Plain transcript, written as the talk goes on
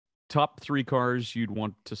top 3 cars you'd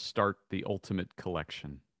want to start the ultimate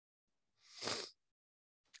collection.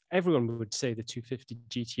 Everyone would say the 250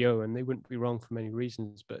 GTO, and they wouldn't be wrong for many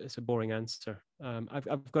reasons, but it's a boring answer.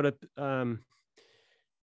 I've got a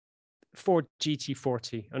Ford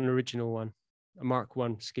GT40, an original one, a Mark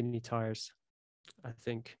I, skinny tires, I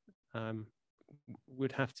think,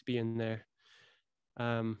 would have to be in there.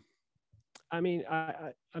 I mean,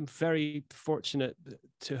 I'm very fortunate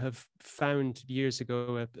to have found years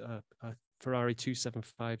ago a Ferrari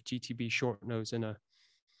 275 GTB short nose in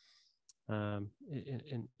the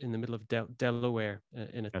middle of Delaware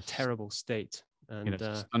in a terrible state, and in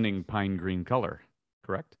a stunning pine green color,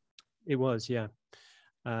 correct? It was, yeah.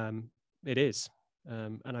 It is,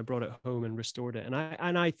 and I brought it home and restored it,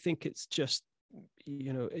 and I think it's just,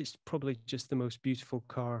 it's probably just the most beautiful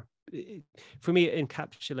car. For me, it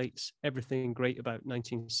encapsulates everything great about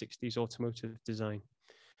 1960s automotive design.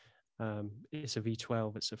 It's a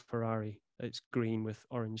V12, it's a Ferrari, it's green with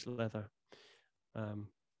orange leather.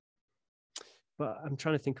 But I'm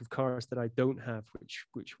trying to think of cars that I don't have,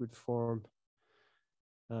 which would form.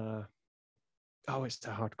 It's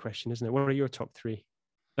a hard question, isn't it? What are your top 3?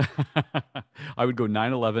 I would go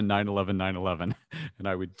 911, 911, 911, and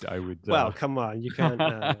I would. Well, come on, you can't.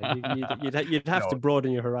 You'd have to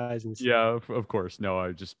broaden your horizons. Yeah, of course. No,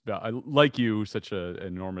 I like you, such an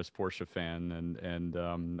enormous Porsche fan, and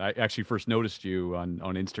I actually first noticed you on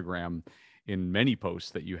Instagram in many posts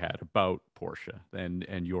that you had about Porsche,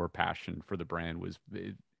 and your passion for the brand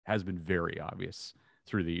has been very obvious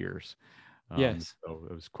through the years. Yes. So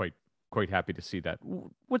I was quite happy to see that.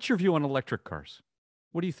 What's your view on electric cars?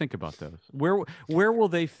 What do you think about those? Where will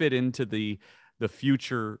they fit into the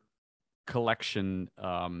future collection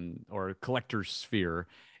or collector's sphere,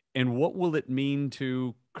 and what will it mean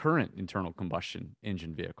to current internal combustion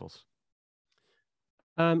engine vehicles?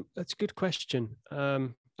 That's a good question. I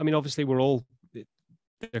mean, obviously,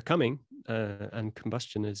 they're coming, and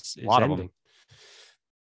combustion is ending.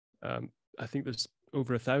 I think there's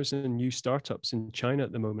over 1,000 new startups in China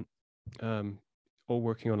at the moment, all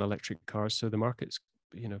working on electric cars. So the market's,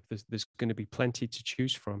 there's going to be plenty to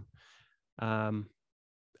choose from. And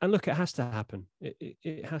look, it has to happen.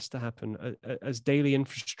 It has to happen. As daily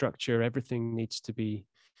infrastructure, everything needs to be,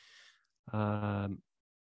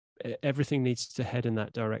 everything needs to head in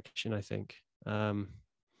that direction, I think.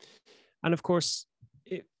 And of course,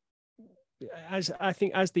 as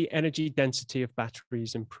the energy density of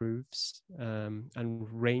batteries improves, and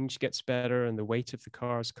range gets better and the weight of the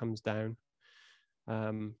cars comes down,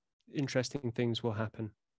 interesting things will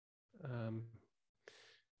happen.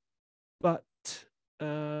 But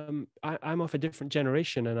I'm of a different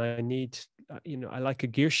generation, and I need, I like a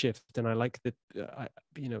gear shift, and I like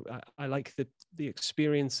I like the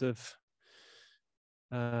experience of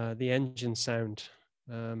the engine sound.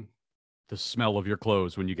 The smell of your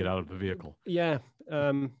clothes when you get out of the vehicle. Yeah.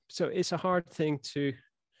 So it's a hard thing to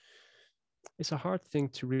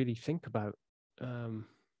really think about.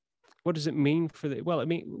 What does it mean for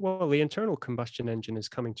the internal combustion engine is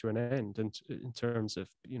coming to an end, and in terms of,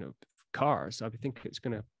 cars, I think it's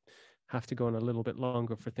going to have to go on a little bit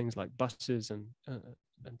longer for things like buses and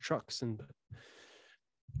trucks and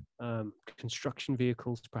construction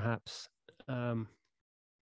vehicles, perhaps.